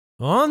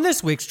On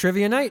this week's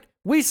Trivia Night,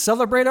 we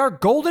celebrate our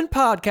golden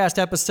podcast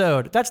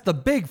episode. That's the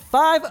Big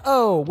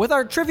 5-0 with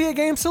our trivia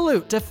game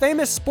salute to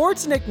famous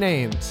sports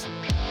nicknames.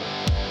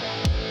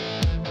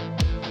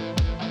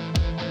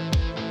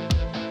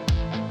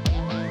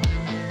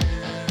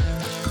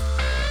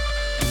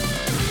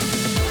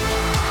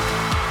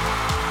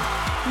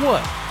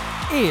 What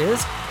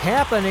is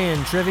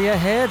happening, trivia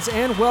heads,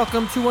 and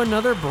welcome to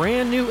another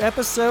brand new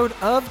episode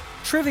of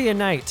Trivia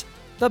Night,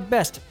 the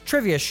best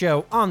trivia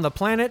show on the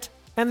planet,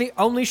 and the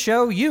only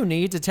show you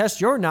need to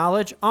test your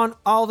knowledge on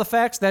all the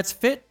facts that's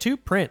fit to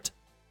print.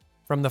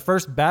 From the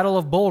first Battle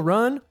of Bull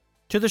Run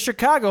to the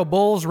Chicago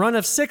Bulls' run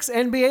of 6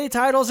 NBA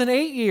titles in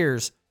 8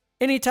 years,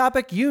 any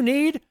topic you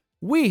need,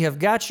 we have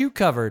got you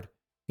covered.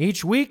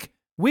 Each week,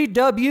 we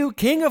dub you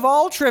King of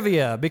All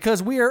Trivia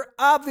because we are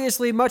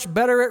obviously much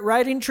better at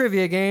writing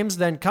trivia games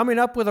than coming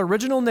up with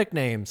original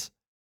nicknames.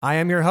 I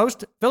am your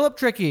host, Philip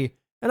Trickey,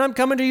 and I'm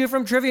coming to you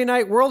from Trivia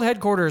Night World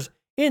Headquarters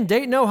in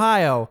Dayton,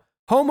 Ohio,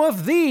 home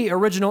of the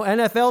original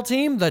NFL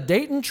team, the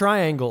Dayton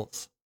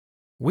Triangles.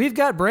 We've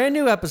got brand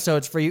new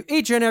episodes for you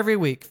each and every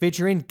week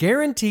featuring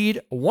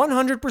guaranteed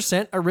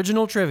 100%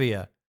 original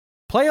trivia.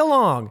 Play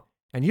along,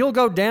 and you'll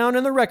go down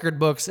in the record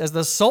books as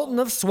the Sultan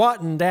of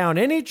swatting down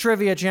any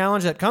trivia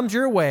challenge that comes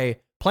your way,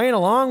 playing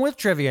along with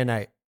Trivia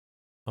Night.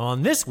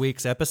 On this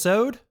week's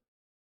episode,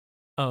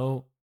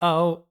 it's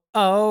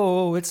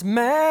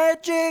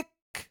magic.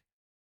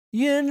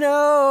 You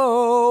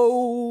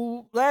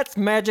know, that's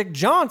Magic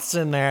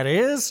Johnson, that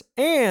is.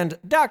 And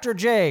Dr.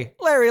 J,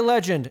 Larry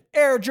Legend,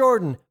 Air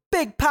Jordan,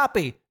 Big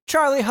Papi,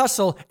 Charlie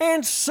Hustle,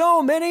 and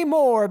so many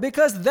more,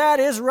 because that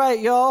is right,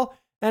 y'all.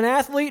 An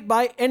athlete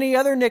by any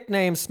other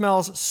nickname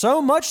smells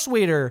so much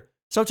sweeter.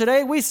 So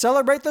today we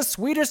celebrate the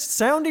sweetest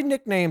sounding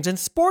nicknames in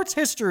sports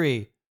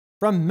history.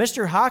 From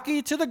Mr.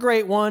 Hockey to the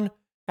Great One,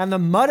 and the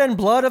mud and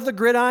blood of the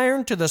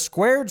gridiron to the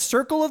squared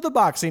circle of the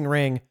boxing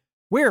ring.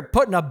 We're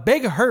putting a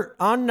big hurt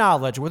on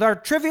knowledge with our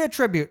trivia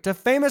tribute to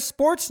famous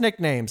sports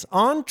nicknames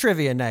on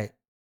Trivia Night.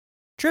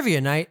 Trivia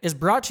Night is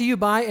brought to you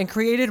by and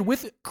created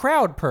with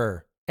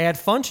CrowdPurr. Add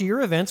fun to your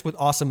events with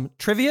awesome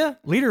trivia,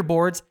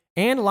 leaderboards,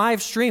 and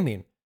live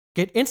streaming.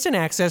 Get instant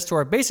access to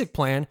our basic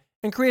plan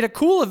and create a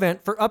cool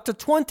event for up to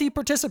 20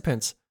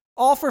 participants,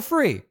 all for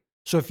free.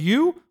 So if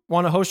you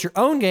want to host your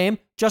own game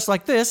just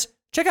like this,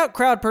 check out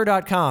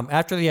crowdpurr.com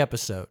after the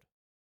episode.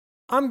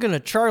 I'm going to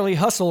Charlie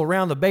Hustle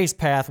around the base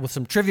path with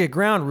some trivia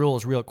ground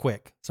rules real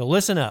quick. So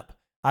listen up.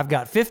 I've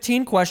got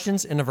 15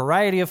 questions in a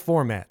variety of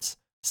formats.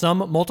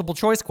 Some multiple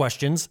choice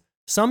questions,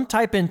 some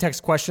type-in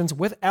text questions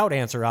without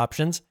answer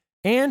options,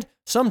 and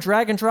some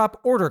drag and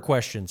drop order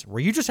questions where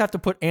you just have to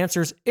put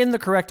answers in the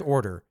correct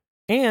order.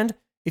 And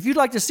if you'd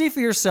like to see for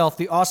yourself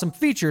the awesome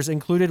features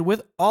included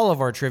with all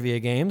of our trivia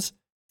games,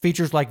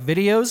 features like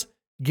videos,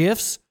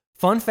 GIFs,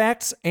 fun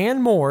facts,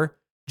 and more,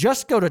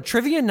 just go to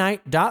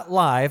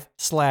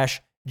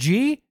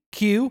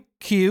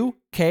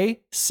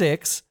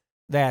trivianight.live/GQQK6.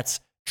 That's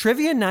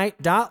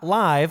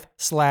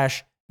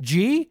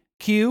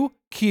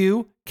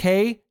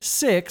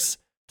trivianight.live/GQQK6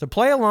 to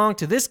play along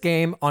to this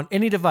game on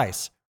any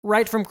device,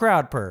 right from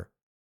CrowdPurr.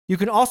 You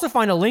can also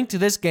find a link to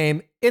this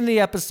game in the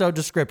episode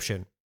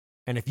description.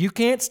 And if you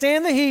can't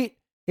stand the heat,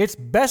 it's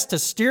best to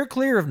steer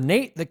clear of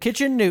Nate the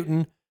Kitchen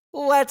Newton.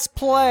 Let's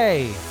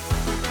play!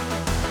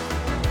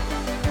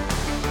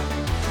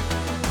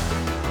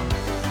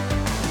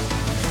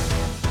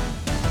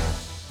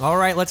 All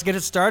right, let's get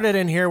it started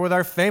in here with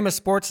our famous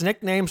sports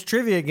nicknames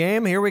trivia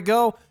game. Here we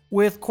go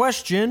with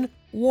question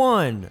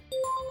 1.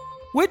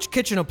 Which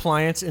kitchen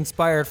appliance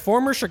inspired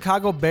former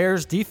Chicago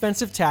Bears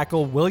defensive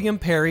tackle William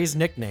Perry's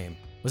nickname?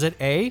 Was it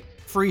A,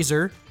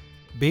 freezer,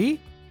 B,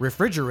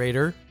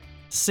 refrigerator,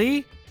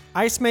 C,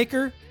 ice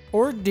maker,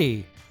 or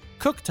D,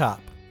 cooktop?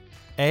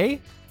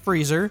 A,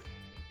 freezer,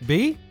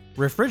 B,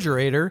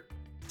 refrigerator,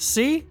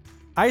 C,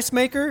 ice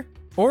maker,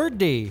 or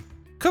D,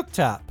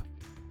 cooktop?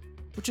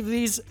 Which of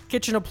these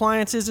kitchen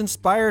appliances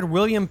inspired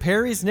William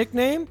Perry's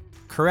nickname?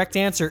 Correct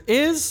answer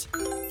is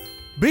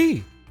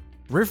B,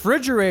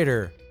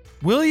 refrigerator.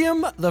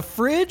 William the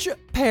Fridge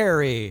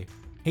Perry.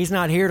 He's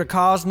not here to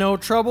cause no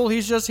trouble,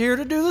 he's just here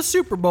to do the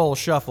Super Bowl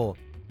shuffle,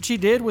 which he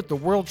did with the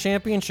world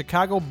champion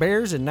Chicago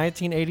Bears in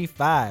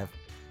 1985.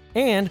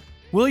 And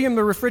William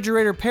the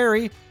Refrigerator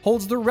Perry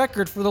holds the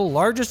record for the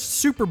largest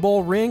Super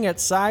Bowl ring at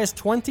size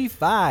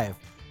 25.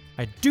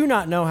 I do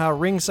not know how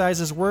ring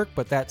sizes work,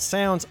 but that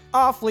sounds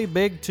awfully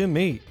big to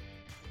me.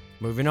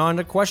 Moving on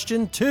to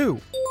question 2.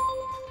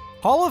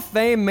 Hall of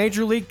Fame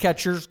Major League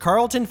catchers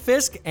Carlton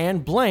Fisk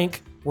and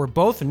blank were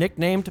both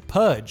nicknamed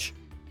Pudge.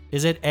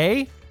 Is it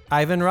A,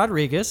 Ivan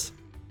Rodriguez,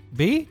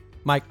 B,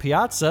 Mike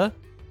Piazza,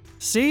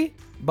 C,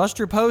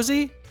 Buster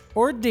Posey,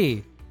 or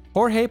D,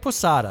 Jorge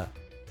Posada?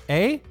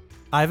 A,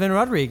 Ivan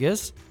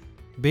Rodriguez,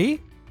 B,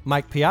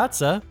 Mike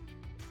Piazza,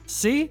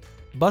 C,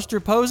 Buster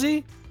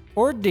Posey,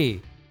 or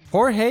D,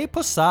 Jorge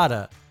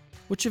Posada?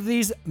 Which of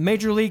these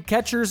Major League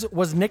catchers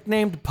was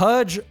nicknamed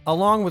Pudge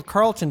along with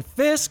Carlton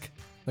Fisk?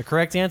 The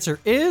correct answer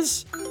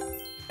is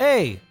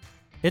A.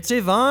 It's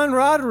Ivan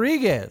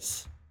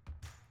Rodriguez.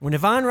 When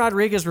Ivan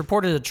Rodriguez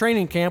reported a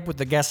training camp with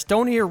the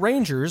Gastonia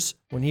Rangers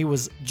when he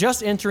was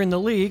just entering the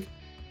league,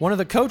 one of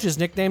the coaches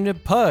nicknamed him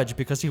Pudge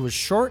because he was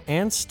short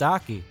and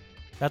stocky.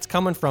 That's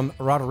coming from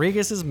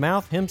Rodriguez's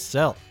mouth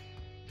himself.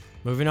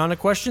 Moving on to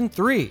question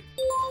 3.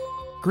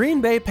 Green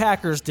Bay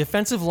Packers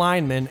defensive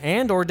lineman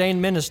and ordained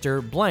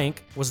minister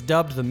blank was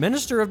dubbed the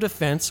Minister of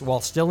Defense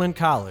while still in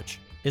college.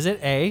 Is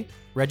it A,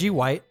 Reggie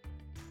White,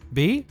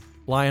 B,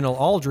 Lionel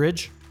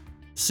Aldridge,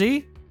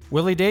 C,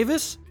 Willie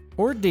Davis,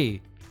 or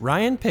D,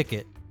 Ryan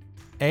Pickett?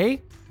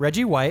 A,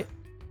 Reggie White,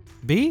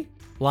 B,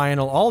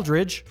 Lionel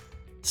Aldridge,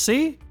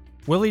 C,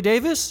 Willie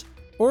Davis,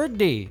 or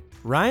D,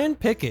 Ryan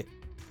Pickett?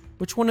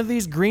 Which one of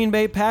these Green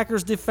Bay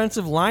Packers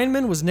defensive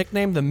linemen was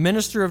nicknamed the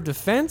Minister of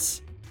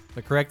Defense?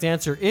 The correct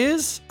answer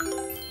is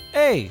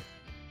A.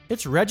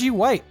 It's Reggie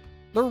White,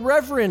 the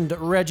Reverend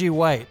Reggie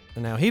White.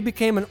 And now, he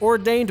became an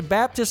ordained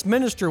Baptist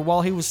minister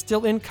while he was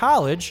still in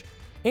college,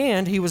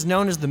 and he was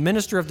known as the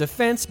Minister of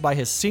Defense by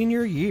his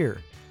senior year.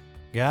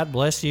 God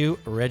bless you,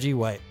 Reggie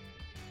White.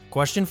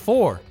 Question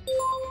 4.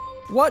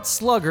 What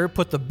slugger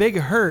put the big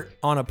hurt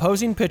on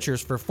opposing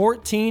pitchers for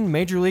 14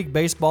 Major League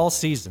Baseball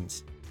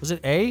seasons? Was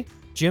it A,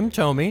 Jim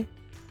Thome,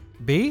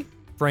 B,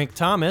 Frank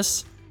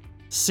Thomas,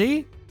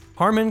 C,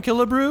 Harmon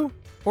Killebrew,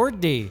 or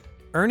D,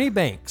 Ernie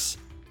Banks?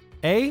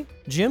 A,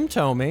 Jim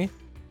Thome,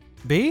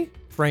 B,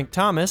 Frank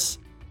Thomas,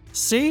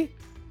 C,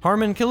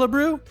 Harmon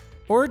Killebrew,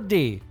 or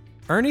D,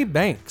 Ernie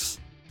Banks?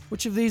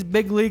 Which of these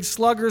big league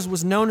sluggers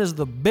was known as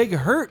the Big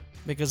Hurt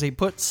because he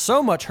put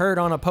so much hurt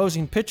on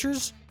opposing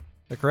pitchers?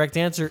 The correct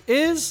answer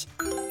is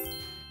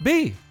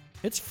B.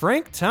 It's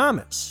Frank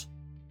Thomas.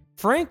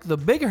 Frank the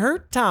Big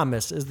Hurt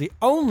Thomas is the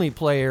only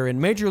player in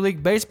Major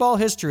League Baseball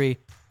history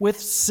with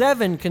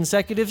 7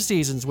 consecutive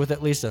seasons with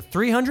at least a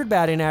 300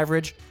 batting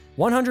average,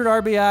 100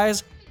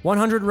 RBIs,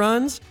 100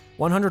 runs,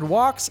 100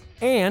 walks,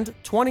 and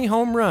 20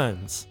 home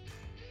runs.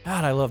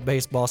 God, I love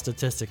baseball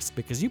statistics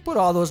because you put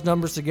all those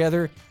numbers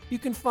together, you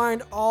can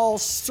find all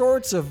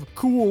sorts of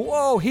cool,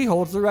 oh, he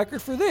holds the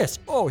record for this.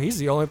 Oh, he's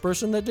the only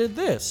person that did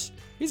this.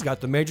 He's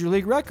got the Major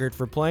League record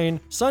for playing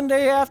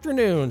Sunday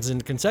afternoons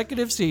in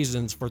consecutive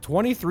seasons for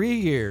 23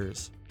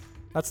 years.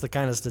 That's the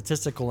kind of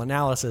statistical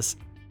analysis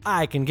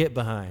I can get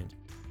behind.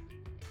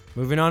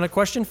 Moving on to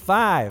question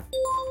 5.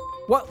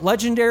 What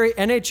legendary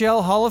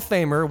NHL Hall of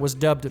Famer was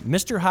dubbed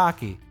Mr.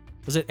 Hockey?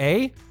 Was it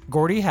A,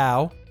 Gordie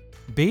Howe,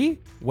 B,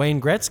 Wayne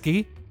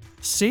Gretzky,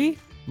 C,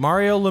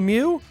 Mario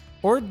Lemieux,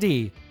 or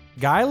D,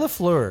 Guy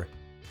Lafleur?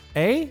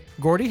 A,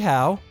 Gordie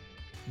Howe,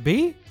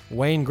 B,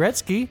 Wayne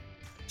Gretzky,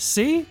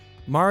 C,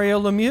 Mario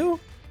Lemieux,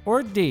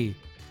 or D,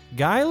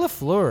 Guy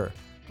Lafleur,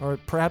 or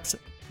perhaps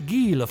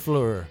Guy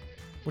Lafleur?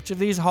 Which of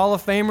these Hall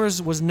of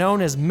Famers was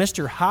known as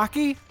Mr.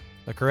 Hockey?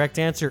 The correct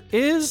answer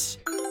is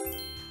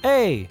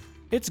A.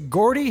 It's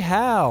Gordie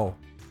Howe,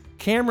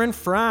 Cameron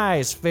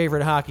Fry's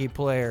favorite hockey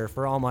player,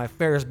 for all my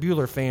Ferris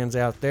Bueller fans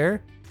out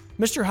there.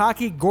 Mr.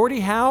 Hockey Gordie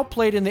Howe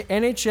played in the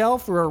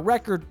NHL for a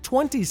record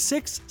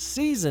 26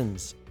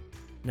 seasons.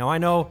 Now, I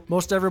know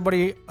most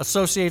everybody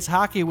associates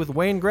hockey with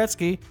Wayne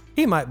Gretzky.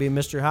 He might be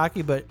Mr.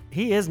 Hockey, but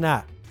he is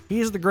not.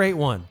 He is the great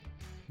one.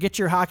 Get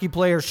your hockey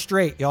players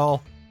straight,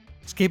 y'all.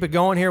 Let's keep it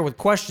going here with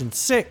question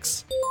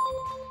 6.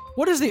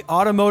 What is the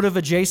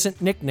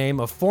automotive-adjacent nickname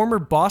of former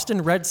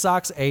Boston Red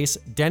Sox ace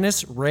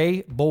Dennis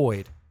Ray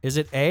Boyd? Is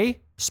it A,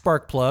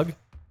 spark plug,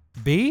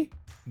 B,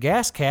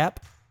 gas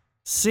cap,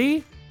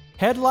 C,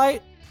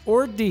 headlight,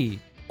 or D,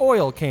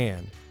 oil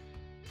can?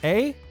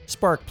 A,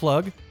 spark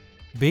plug,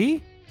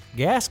 B,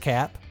 gas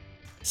cap,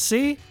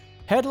 C,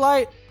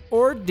 headlight,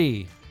 or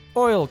D,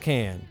 oil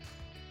can?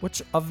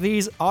 Which of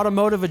these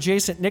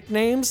automotive-adjacent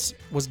nicknames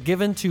was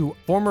given to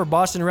former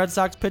Boston Red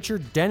Sox pitcher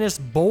Dennis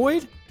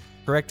Boyd?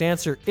 Correct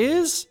answer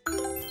is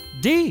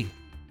D.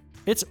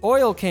 It's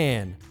Oil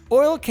Can.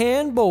 Oil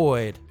Can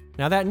Boyd.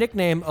 Now, that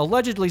nickname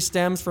allegedly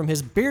stems from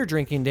his beer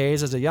drinking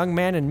days as a young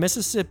man in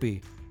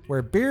Mississippi,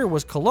 where beer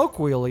was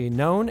colloquially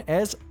known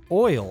as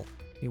oil.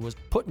 He was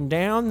putting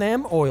down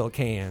them oil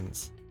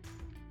cans.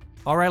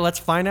 All right, let's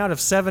find out if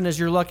 7 is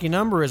your lucky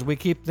number as we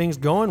keep things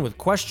going with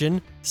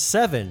question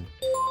 7.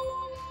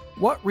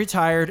 What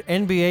retired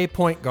NBA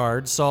point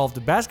guard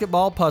solved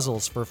basketball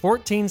puzzles for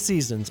 14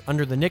 seasons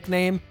under the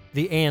nickname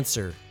The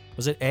Answer?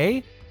 Was it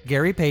A,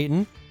 Gary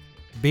Payton,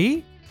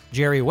 B,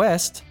 Jerry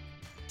West,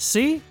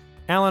 C,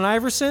 Allen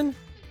Iverson,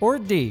 or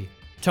D,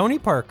 Tony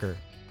Parker?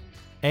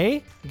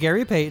 A,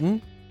 Gary Payton,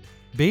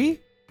 B,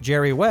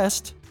 Jerry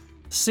West,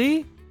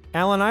 C,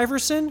 Allen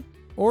Iverson,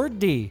 or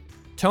D,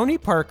 Tony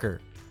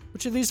Parker?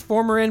 Which of these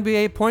former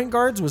NBA point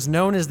guards was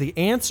known as The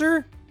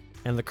Answer?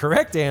 And the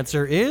correct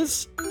answer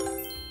is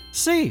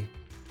C.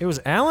 It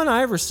was Allen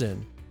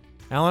Iverson.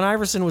 Allen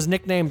Iverson was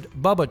nicknamed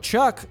Bubba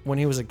Chuck when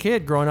he was a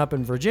kid growing up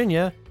in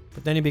Virginia,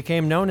 but then he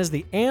became known as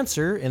The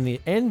Answer in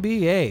the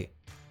NBA.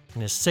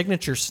 And his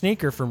signature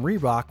sneaker from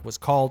Reebok was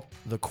called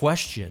The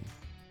Question.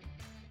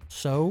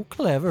 So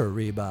clever,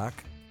 Reebok.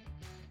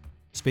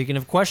 Speaking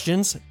of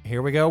questions,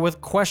 here we go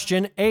with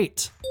question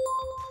 8.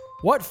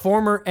 What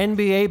former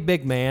NBA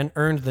big man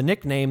earned the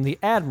nickname The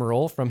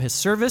Admiral from his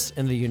service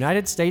in the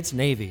United States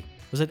Navy?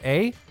 Was it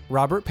A,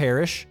 Robert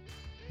Parrish,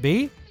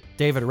 B,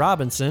 David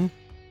Robinson,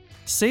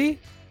 C,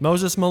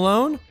 Moses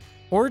Malone,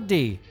 or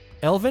D,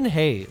 Elvin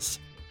Hayes?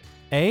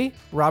 A,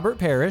 Robert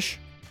Parrish,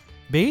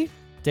 B,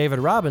 David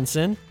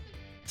Robinson,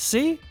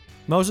 C,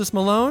 Moses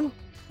Malone,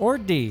 or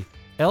D,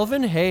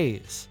 Elvin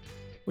Hayes?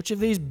 Which of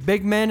these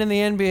big men in the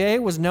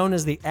NBA was known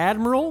as the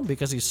Admiral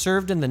because he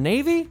served in the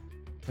Navy?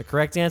 The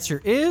correct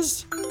answer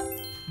is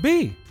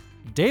B,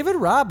 David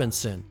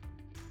Robinson.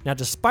 Now,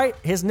 despite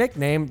his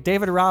nickname,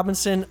 David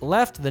Robinson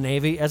left the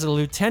Navy as a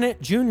lieutenant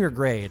junior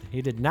grade.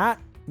 He did not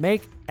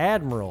make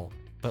admiral,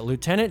 but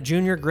lieutenant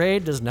junior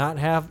grade does not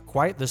have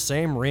quite the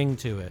same ring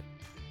to it.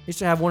 He used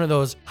to have one of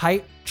those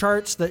height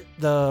charts that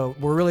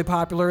were really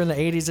popular in the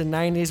 80s and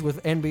 90s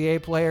with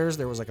NBA players.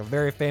 There was like a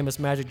very famous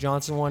Magic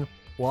Johnson one.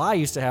 Well, I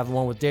used to have the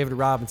one with David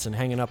Robinson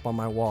hanging up on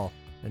my wall.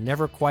 I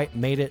never quite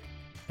made it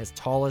as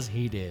tall as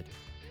he did.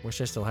 Wish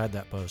I still had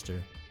that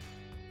poster.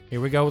 Here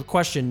we go with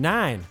question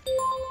 9.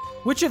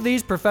 Which of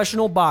these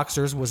professional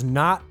boxers was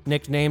not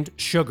nicknamed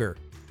Sugar?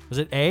 Was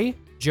it A,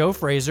 Joe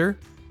Frazier,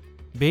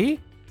 B,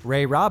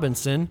 Ray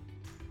Robinson,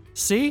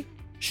 C,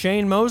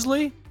 Shane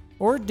Mosley,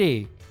 or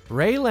D,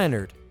 Ray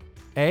Leonard?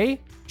 A,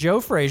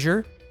 Joe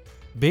Frazier,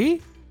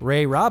 B,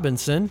 Ray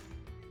Robinson,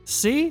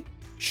 C,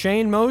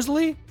 Shane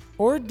Mosley,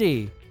 or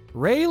D,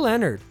 Ray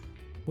Leonard?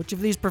 Which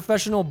of these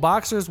professional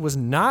boxers was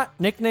not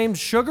nicknamed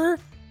Sugar?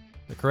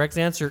 The correct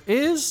answer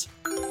is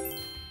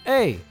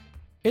A,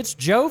 it's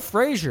Joe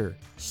Frazier.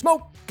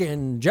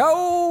 Smokin'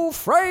 Joe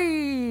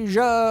Frazier!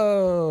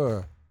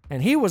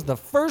 And he was the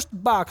first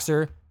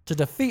boxer to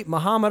defeat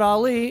Muhammad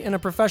Ali in a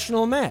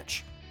professional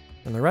match.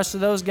 And the rest of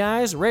those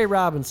guys, Ray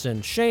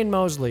Robinson, Shane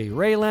Mosley,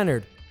 Ray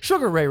Leonard,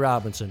 Sugar Ray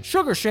Robinson,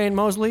 Sugar Shane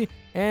Mosley,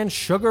 and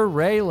Sugar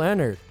Ray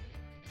Leonard.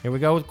 Here we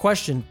go with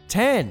question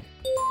 10.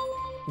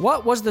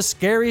 What was the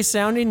scary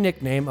sounding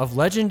nickname of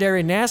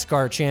legendary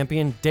NASCAR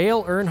champion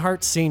Dale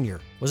Earnhardt Sr.?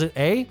 Was it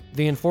A,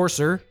 the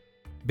Enforcer,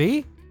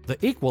 B, the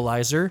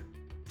Equalizer,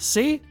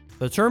 C,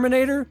 the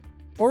Terminator,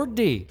 or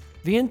D,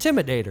 the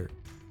Intimidator?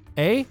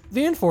 A,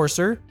 the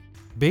Enforcer,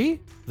 B,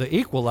 the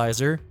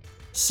Equalizer,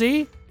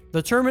 C,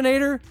 the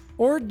Terminator,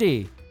 or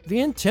D, the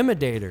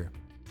Intimidator?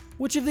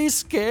 Which of these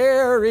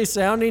scary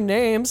sounding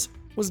names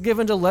was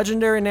given to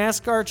legendary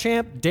NASCAR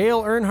champ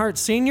Dale Earnhardt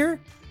Sr.?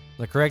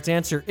 The correct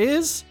answer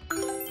is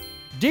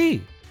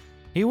D.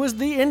 He was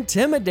the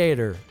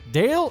Intimidator.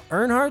 Dale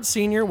Earnhardt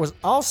Sr. was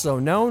also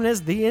known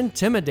as the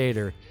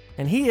Intimidator,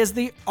 and he is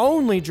the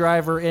only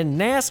driver in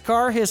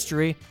NASCAR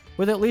history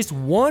with at least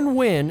one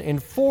win in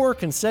 4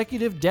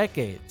 consecutive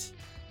decades.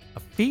 A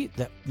feat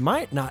that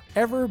might not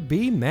ever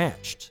be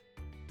matched.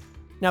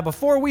 Now,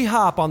 before we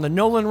hop on the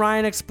Nolan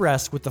Ryan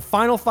Express with the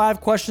final 5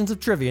 questions of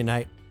Trivia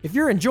Night, if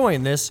you're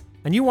enjoying this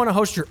and you want to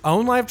host your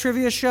own live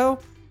trivia show,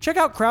 check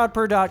out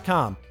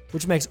crowdpur.com,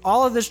 which makes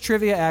all of this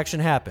trivia action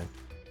happen.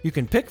 You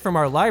can pick from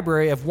our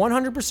library of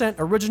 100%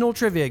 original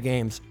trivia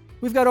games.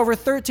 We've got over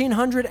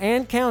 1,300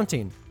 and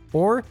counting.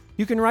 Or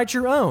you can write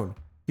your own.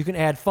 You can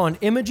add fun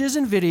images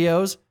and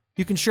videos.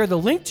 You can share the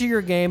link to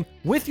your game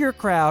with your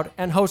crowd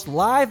and host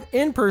live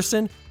in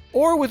person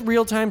or with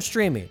real-time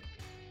streaming.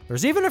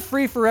 There's even a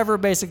free forever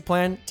basic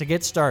plan to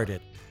get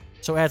started.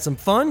 So add some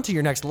fun to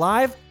your next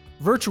live,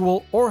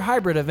 virtual, or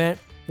hybrid event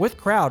with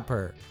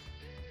CrowdPur.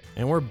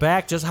 And we're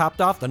back, just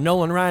hopped off the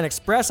Nolan Ryan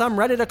Express. I'm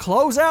ready to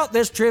close out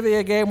this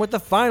trivia game with the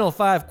final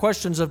 5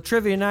 questions of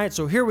Trivia Night.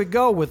 So here we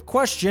go with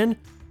question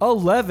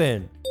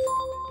 11.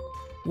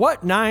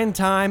 What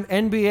 9-time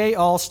NBA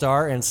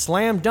All-Star and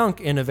slam dunk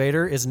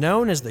innovator is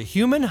known as the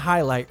human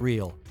highlight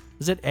reel?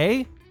 Is it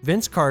A,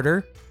 Vince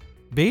Carter,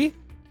 B,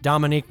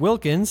 Dominique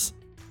Wilkins,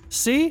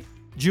 C,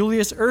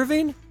 Julius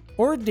Erving,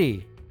 or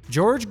D,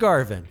 George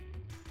Garvin?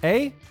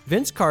 A,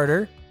 Vince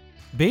Carter,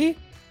 B,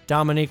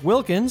 Dominique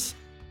Wilkins,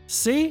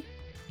 C,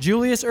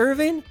 Julius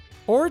Erving,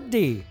 or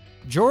D,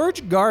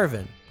 George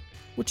Garvin?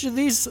 Which of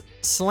these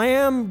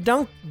slam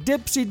dunk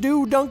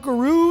dipsy-doo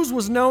dunkaroos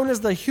was known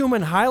as the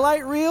human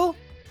highlight reel?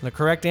 The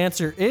correct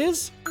answer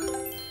is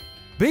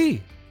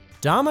B,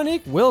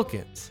 Dominique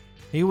Wilkins.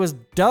 He was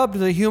dubbed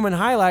the human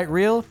highlight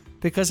reel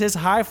because his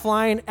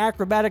high-flying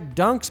acrobatic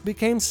dunks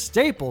became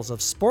staples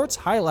of sports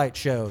highlight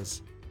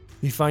shows.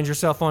 You find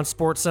yourself on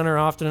SportsCenter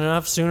often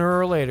enough, sooner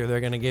or later they're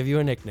going to give you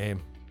a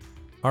nickname.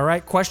 All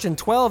right, question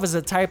 12 is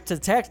a type to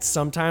text.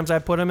 Sometimes I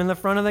put them in the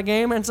front of the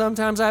game and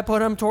sometimes I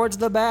put them towards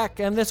the back,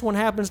 and this one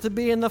happens to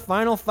be in the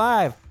final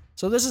 5.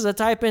 So this is a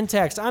type in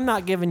text. I'm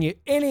not giving you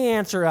any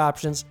answer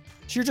options.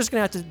 So you're just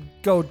going to have to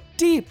go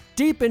deep,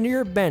 deep into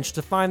your bench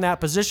to find that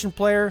position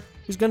player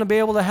who's going to be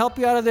able to help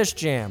you out of this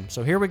jam.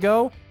 So here we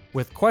go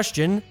with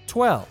question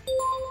 12.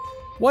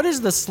 What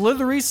is the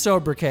slithery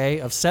sobriquet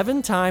of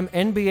 7-time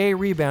NBA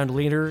rebound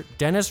leader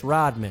Dennis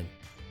Rodman?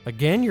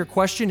 Again, your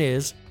question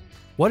is,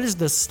 what is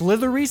the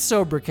slithery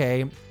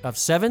sobriquet of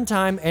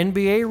 7-time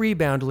NBA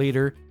rebound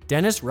leader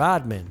Dennis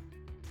Rodman?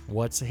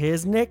 What's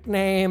his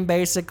nickname,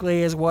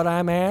 basically, is what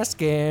I'm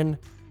asking.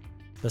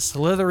 The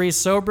slithery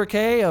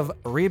sobriquet of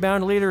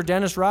rebound leader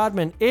Dennis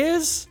Rodman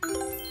is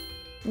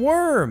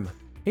Worm.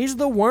 He's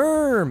the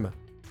Worm.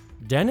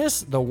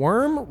 Dennis the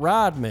Worm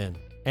Rodman.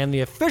 And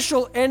the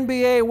official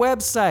NBA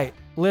website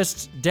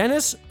lists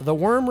Dennis the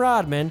Worm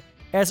Rodman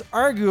as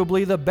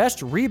arguably the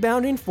best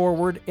rebounding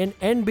forward in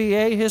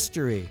NBA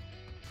history.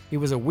 He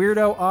was a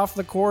weirdo off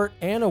the court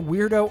and a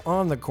weirdo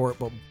on the court,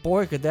 but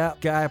boy, could that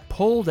guy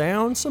pull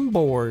down some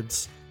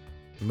boards.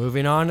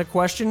 Moving on to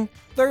question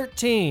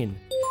 13.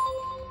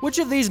 Which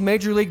of these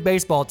Major League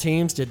Baseball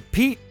teams did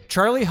Pete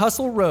Charlie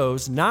Hustle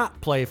Rose not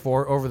play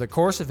for over the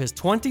course of his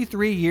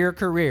 23-year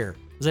career?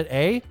 Is it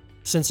A,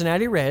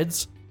 Cincinnati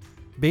Reds,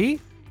 B,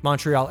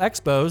 Montreal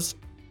Expos,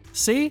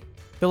 C,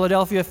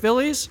 Philadelphia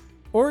Phillies,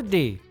 or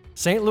D,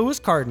 St. Louis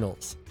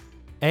Cardinals?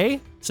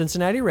 A,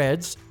 Cincinnati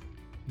Reds,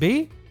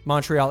 B,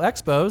 Montreal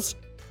Expos,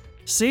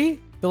 C,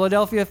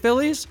 Philadelphia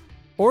Phillies,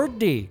 or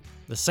D,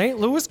 the St.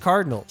 Louis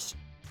Cardinals?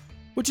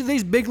 Which of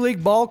these big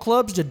league ball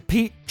clubs did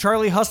Pete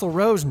Charlie Hustle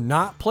Rose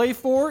not play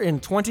for in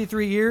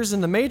 23 years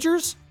in the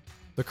majors?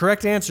 The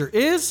correct answer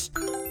is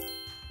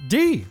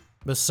D,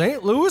 the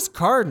St. Louis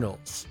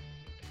Cardinals.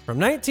 From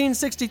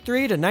 1963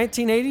 to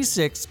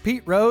 1986,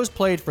 Pete Rose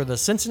played for the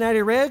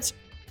Cincinnati Reds,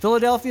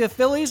 Philadelphia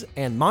Phillies,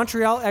 and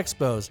Montreal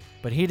Expos,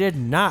 but he did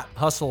not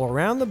hustle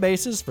around the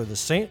bases for the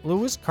St.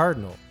 Louis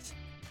Cardinals.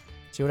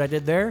 See what I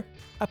did there?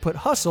 I put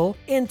hustle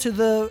into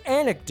the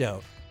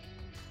anecdote,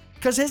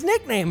 because his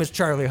nickname is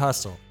Charlie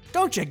Hustle.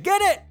 Don't you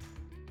get it?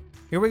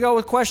 Here we go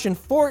with question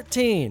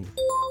 14.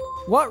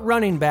 What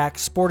running back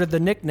sported the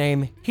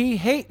nickname He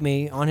Hate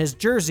Me on his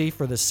jersey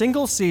for the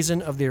single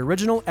season of the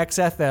original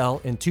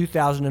XFL in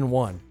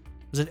 2001?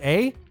 Was it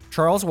A,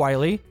 Charles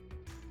Wiley,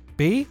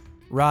 B,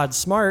 Rod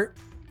Smart,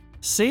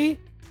 C,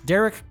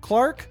 Derek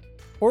Clark,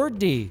 or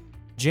D,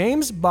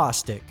 James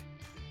Bostic?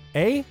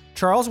 A,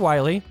 Charles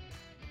Wiley,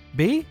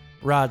 B,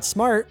 Rod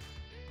Smart,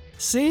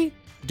 C,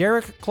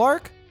 Derek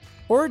Clark,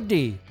 or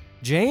D,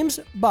 James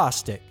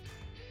Bostic?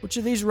 Which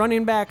of these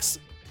running backs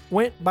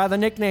went by the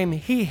nickname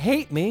He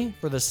Hate Me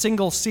for the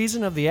single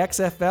season of the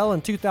XFL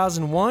in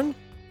 2001? And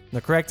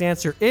the correct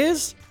answer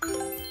is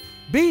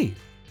B,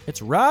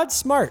 it's Rod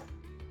Smart.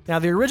 Now,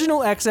 the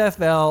original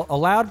XFL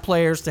allowed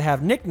players to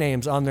have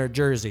nicknames on their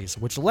jerseys,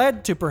 which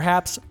led to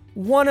perhaps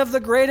one of the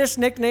greatest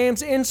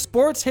nicknames in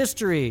sports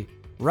history,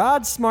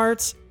 Rod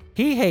Smart's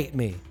He Hate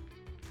Me.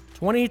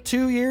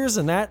 22 years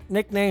and that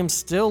nickname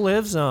still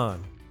lives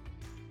on.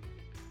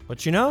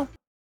 But you know,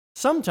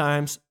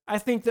 sometimes I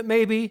think that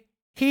maybe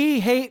he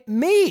hate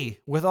me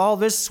with all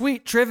this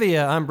sweet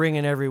trivia I'm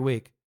bringing every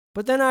week.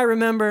 But then I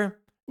remember,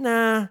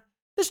 nah,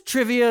 this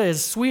trivia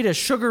is sweet as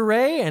Sugar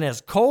Ray and as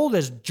cold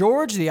as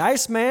George the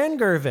Iceman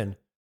Gervin.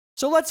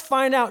 So let's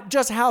find out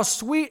just how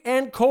sweet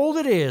and cold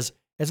it is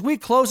as we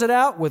close it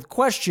out with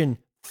question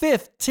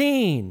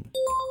 15.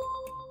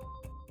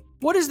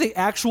 What is the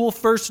actual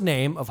first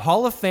name of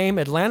Hall of Fame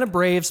Atlanta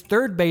Braves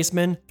third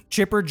baseman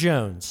Chipper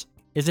Jones?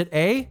 Is it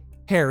A,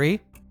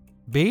 Harry,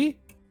 B,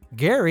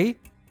 Gary,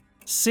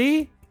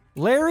 C,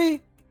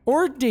 Larry,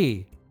 or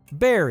D,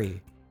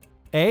 Barry?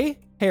 A,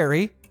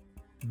 Harry,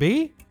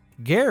 B,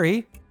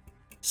 Gary,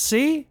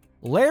 C,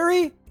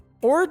 Larry,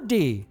 or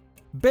D,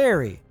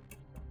 Barry?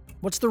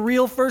 What's the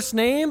real first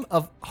name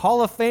of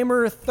Hall of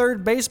Famer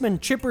third baseman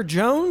Chipper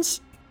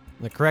Jones?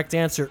 The correct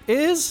answer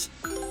is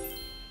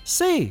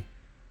C,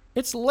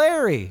 it's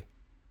Larry.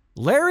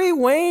 Larry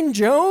Wayne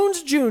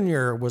Jones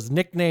Jr. was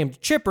nicknamed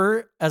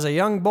Chipper as a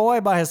young boy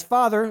by his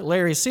father,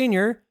 Larry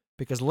Sr.,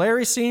 because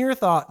Larry Sr.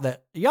 thought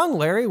that young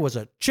Larry was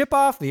a chip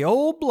off the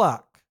old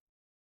block.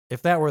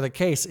 If that were the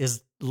case,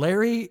 is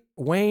Larry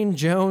Wayne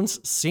Jones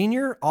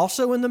Sr.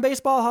 also in the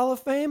Baseball Hall of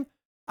Fame?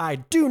 I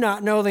do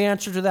not know the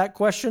answer to that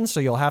question, so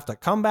you'll have to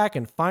come back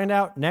and find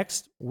out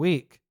next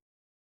week.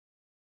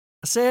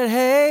 I said,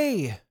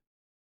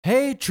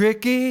 hey,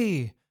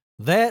 Tricky,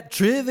 that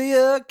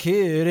trivia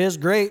kid is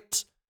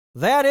great.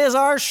 That is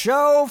our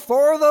show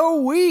for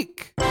the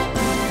week.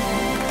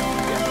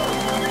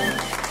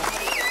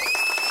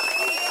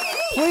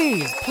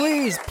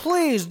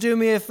 Please do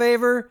me a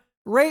favor.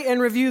 Rate and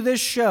review this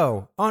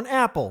show on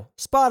Apple,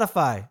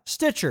 Spotify,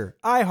 Stitcher,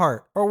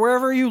 iHeart, or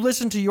wherever you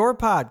listen to your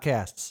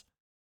podcasts.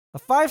 A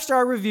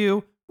 5-star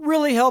review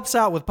really helps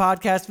out with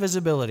podcast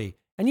visibility,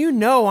 and you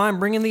know I'm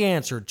bringing the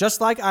answer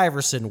just like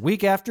Iverson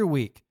week after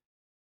week.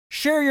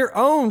 Share your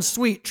own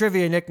sweet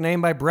trivia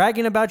nickname by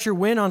bragging about your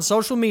win on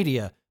social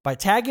media by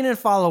tagging and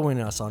following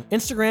us on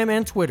Instagram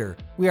and Twitter.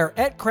 We are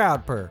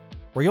 @CrowdPurr,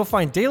 where you'll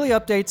find daily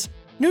updates,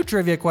 new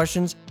trivia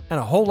questions, and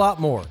a whole lot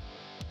more.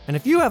 And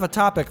if you have a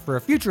topic for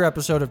a future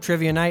episode of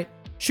Trivia Night,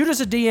 shoot us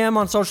a DM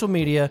on social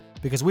media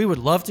because we would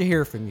love to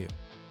hear from you.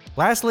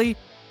 Lastly,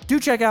 do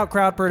check out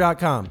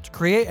crowdpurr.com to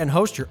create and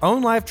host your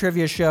own live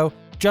trivia show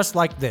just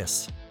like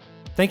this.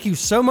 Thank you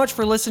so much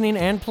for listening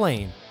and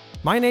playing.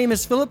 My name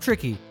is Philip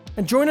Tricky,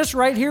 and join us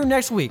right here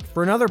next week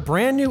for another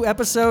brand new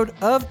episode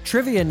of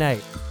Trivia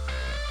Night.